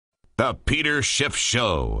The Peter Schiff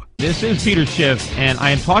Show. This is Peter Schiff, and I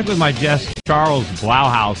am talking with my guest, Charles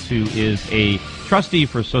Blahous, who is a trustee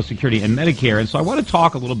for Social Security and Medicare. And so I want to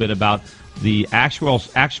talk a little bit about the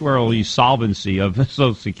actuarial solvency of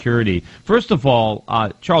Social Security. First of all,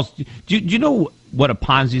 Charles, do you know what a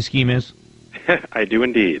Ponzi scheme is? I do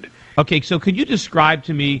indeed. Okay, so could you describe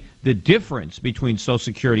to me the difference between Social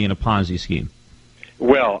Security and a Ponzi scheme?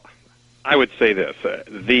 Well, I would say this.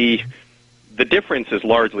 The difference is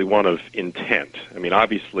largely one of intent. I mean,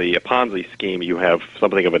 obviously, a Ponzi scheme, you have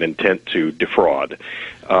something of an intent to defraud.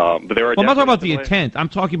 But there are. Well, I'm not talking about the intent. I'm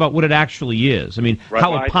talking about what it actually is. I mean, right,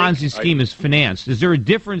 how a Ponzi scheme is financed. Is there a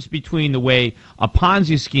difference between the way a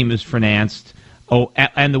Ponzi scheme is financed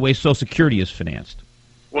and the way Social Security is financed?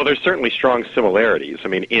 Well, there's certainly strong similarities. I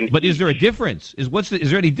mean, but is there a difference? Is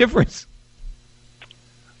there any difference?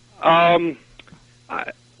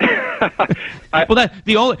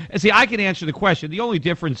 I can answer the question. The only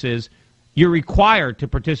difference is you're required to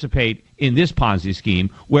participate in this Ponzi scheme,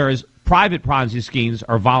 whereas private Ponzi schemes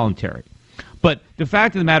are voluntary. But the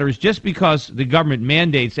fact of the matter is, just because the government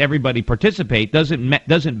mandates everybody participate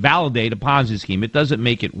doesn't validate a Ponzi scheme. It doesn't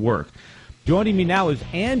make it work. Joining me now is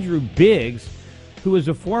Andrew Biggs, who is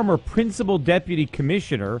a former principal deputy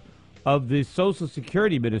commissioner of the Social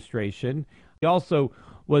Security Administration. He also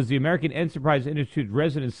was the American Enterprise Institute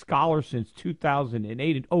resident scholar since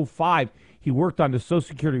 2008. In 2005, he worked on the Social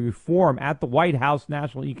Security reform at the White House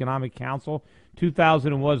National Economic Council.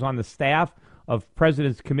 2000 was on the staff of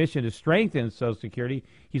President's Commission to Strengthen Social Security.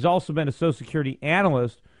 He's also been a Social Security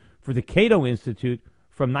analyst for the Cato Institute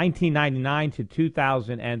from 1999 to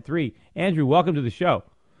 2003. Andrew, welcome to the show.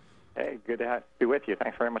 Hey, good to be with you.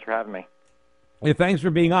 Thanks very much for having me. Yeah, thanks for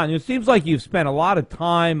being on. It seems like you've spent a lot of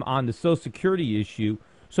time on the Social Security issue.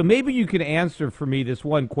 So maybe you can answer for me this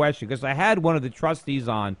one question, because I had one of the trustees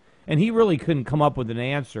on, and he really couldn't come up with an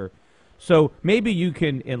answer. So maybe you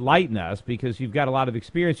can enlighten us, because you've got a lot of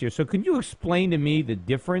experience here. So can you explain to me the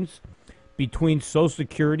difference between Social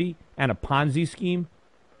Security and a Ponzi scheme?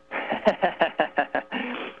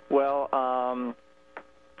 Well,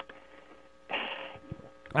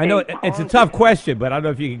 I know it's a tough question, but I don't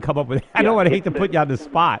know if you can come up with it. I don't hate to put you on the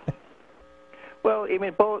spot. Well, I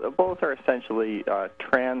mean, both are essentially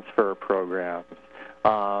transfer programs.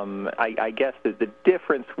 I guess that the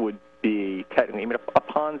difference would be technically, I mean, a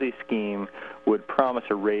Ponzi scheme would promise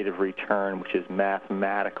a rate of return which is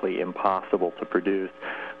mathematically impossible to produce.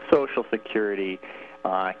 Social Security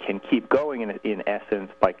can keep going in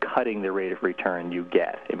essence by cutting the rate of return you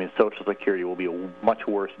get. I mean, Social Security will be a much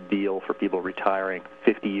worse deal for people retiring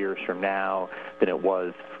 50 years from now than it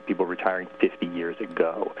was for people retiring 50 years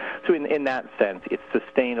ago. So in that sense, it's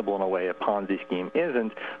sustainable in a way a Ponzi scheme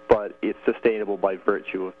isn't, but it's sustainable by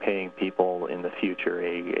virtue of paying people in the future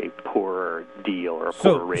a poorer deal or a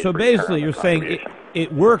poorer rate of return. So basically you're saying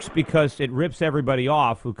it works because it rips everybody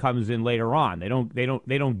off who comes in later on. They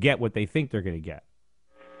don't get what they think they're going to get.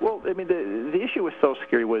 Well, I mean, the issue with Social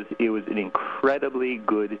Security was it was an incredibly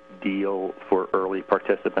good deal for early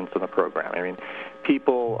participants in the program. I mean,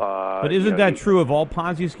 people... but isn't that true of all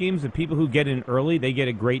Ponzi schemes? The people who get in early, they get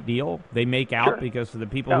a great deal. They make out because of the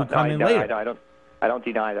people who come in later. I don't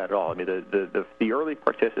deny that at all. I mean, the early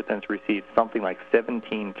participants received something like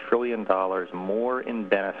 $17 trillion more in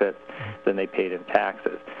benefits than they paid in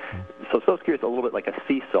taxes. So Social Security is a little bit like a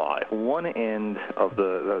seesaw. If one end of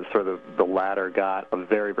the ladder got a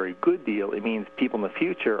very, very good deal, it means people in the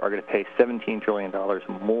future are going to pay $17 trillion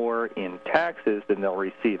more in taxes than they'll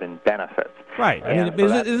receive in benefits. Right. I mean,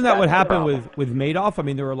 isn't that what happened with Madoff? I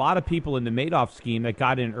mean, there were a lot of people in the Madoff scheme that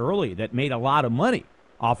got in early that made a lot of money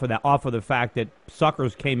off of the fact that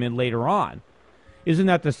suckers came in later on. Isn't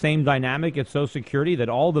that the same dynamic at Social Security, that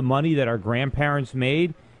all the money that our grandparents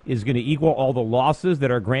made is going to equal all the losses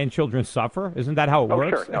that our grandchildren suffer? Isn't that how it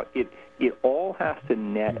works? Sure. No, it all has to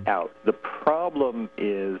net out. The problem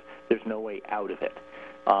is there's no way out of it.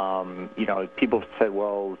 People said,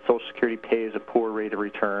 well, Social Security pays a poor rate of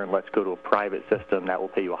return. Let's go to a private system that will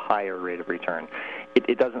pay you a higher rate of return.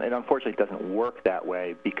 It doesn't. It unfortunately doesn't work that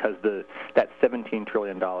way because that $17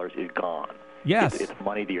 trillion is gone. Yes, it's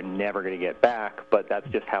money that you're never going to get back. But that's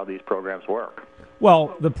just how these programs work.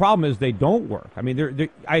 Well, the problem is they don't work. I mean,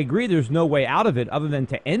 I agree. There's no way out of it other than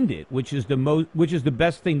to end it, which is the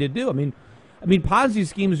best thing to do. I mean, Ponzi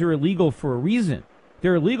schemes are illegal for a reason.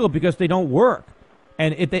 They're illegal because they don't work.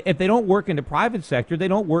 And if they don't work in the private sector, they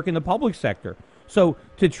don't work in the public sector. So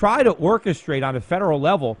to try to orchestrate on a federal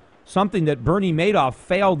level something that Bernie Madoff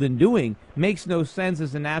failed in doing makes no sense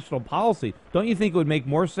as a national policy. Don't you think it would make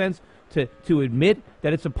more sense to admit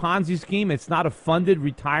that it's a Ponzi scheme? It's not a funded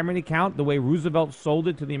retirement account the way Roosevelt sold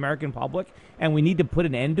it to the American public, and we need to put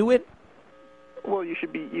an end to it? Well, you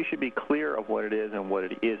should be clear of what it is and what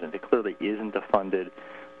it isn't. It clearly isn't a funded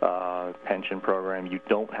pension program. You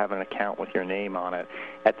don't have an account with your name on it.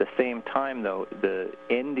 At the same time, though, the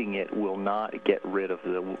ending it will not get rid of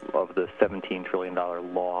the $17 trillion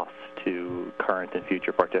loss to current and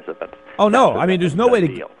future participants. Oh no! I mean, there's no way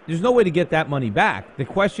to get that money back. The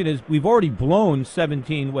question is, we've already blown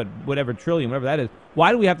 17 whatever trillion, whatever that is.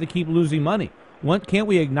 Why do we have to keep losing money? Can't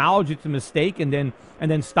we acknowledge it's a mistake and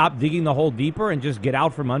then stop digging the hole deeper and just get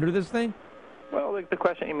out from under this thing? Well, the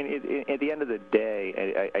question, I mean, at the end of the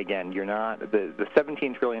day, again, you're not, the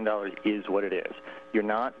 $17 trillion is what it is. You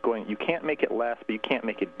can't make it less, but you can't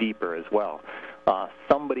make it deeper as well.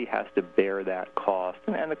 Somebody has to bear that cost.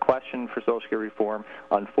 And the question for Social Security reform,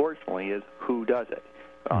 unfortunately, is who does it?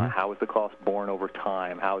 How is the cost borne over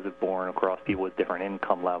time? How is it borne across people with different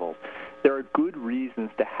income levels? There are good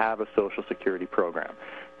reasons to have a Social Security program.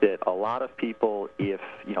 That a lot of people,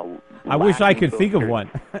 I wish I could think of one.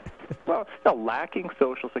 Well, no, lacking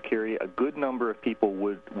Social Security, a good number of people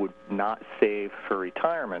would not save for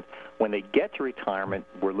retirement. When they get to retirement,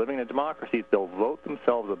 we're living in a democracy, they'll vote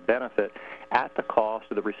themselves a benefit at the cost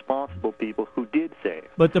of the responsible people who did save.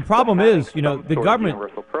 But the problem is, the government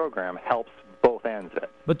universal program helps both ends of it.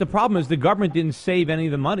 But the problem is the government didn't save any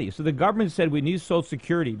of the money. So the government said we need Social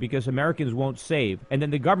Security because Americans won't save, and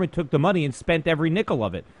then the government took the money and spent every nickel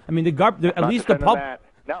of it. I mean, at least the public.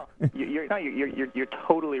 No, you're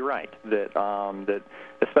totally right. That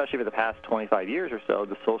especially for the past 25 years or so,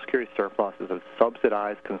 the Social Security surpluses have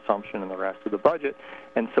subsidized consumption in the rest of the budget,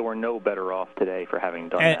 and so we're no better off today for having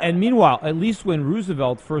done that. And meanwhile, at least when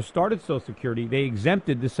Roosevelt first started Social Security, they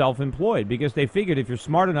exempted the self-employed because they figured if you're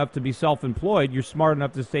smart enough to be self-employed, you're smart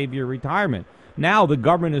enough to save your retirement. Now the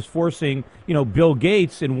government is forcing, Bill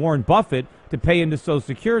Gates and Warren Buffett to pay into Social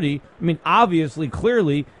Security. I mean, obviously,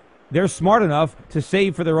 clearly, they're smart enough to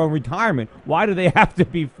save for their own retirement. Why do they have to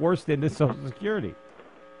be forced into Social Security?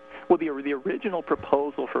 Well, the original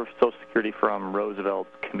proposal for Social Security from Roosevelt's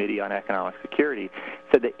Committee on Economic Security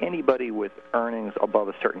said that anybody with earnings above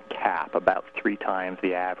a certain cap, about 3 times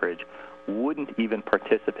the average, wouldn't even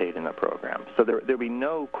participate in the program. So there'd be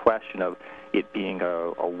no question of it being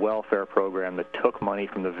a welfare program that took money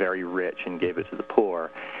from the very rich and gave it to the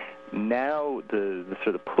poor. Now the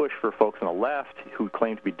sort of push for folks on the left who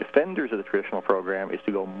claim to be defenders of the traditional program is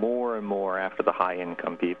to go more and more after the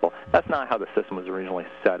high-income people. That's not how the system was originally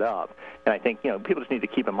set up. And I think, people just need to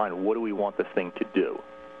keep in mind, what do we want this thing to do?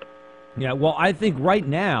 Yeah, well, I think right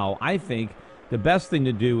now, the best thing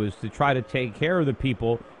to do is to try to take care of the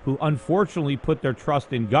people who unfortunately put their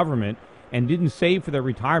trust in government and didn't save for their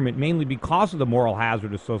retirement, mainly because of the moral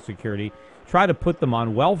hazard of Social Security. Try to put them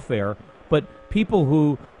on welfare. But people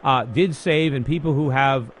who did save and people who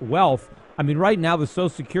have wealth, I mean, right now the Social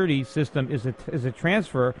Security system is a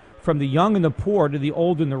transfer from the young and the poor to the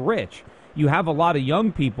old and the rich. You have a lot of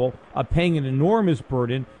young people paying an enormous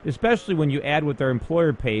burden, especially when you add what their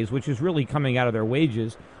employer pays, which is really coming out of their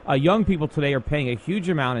wages. Young people today are paying a huge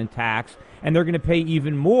amount in tax, and they're going to pay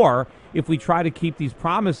even more if we try to keep these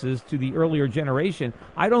promises to the earlier generation.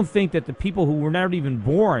 I don't think that the people who were never even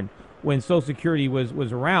born when Social Security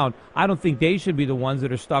was around, I don't think they should be the ones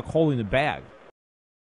that are stuck holding the bag.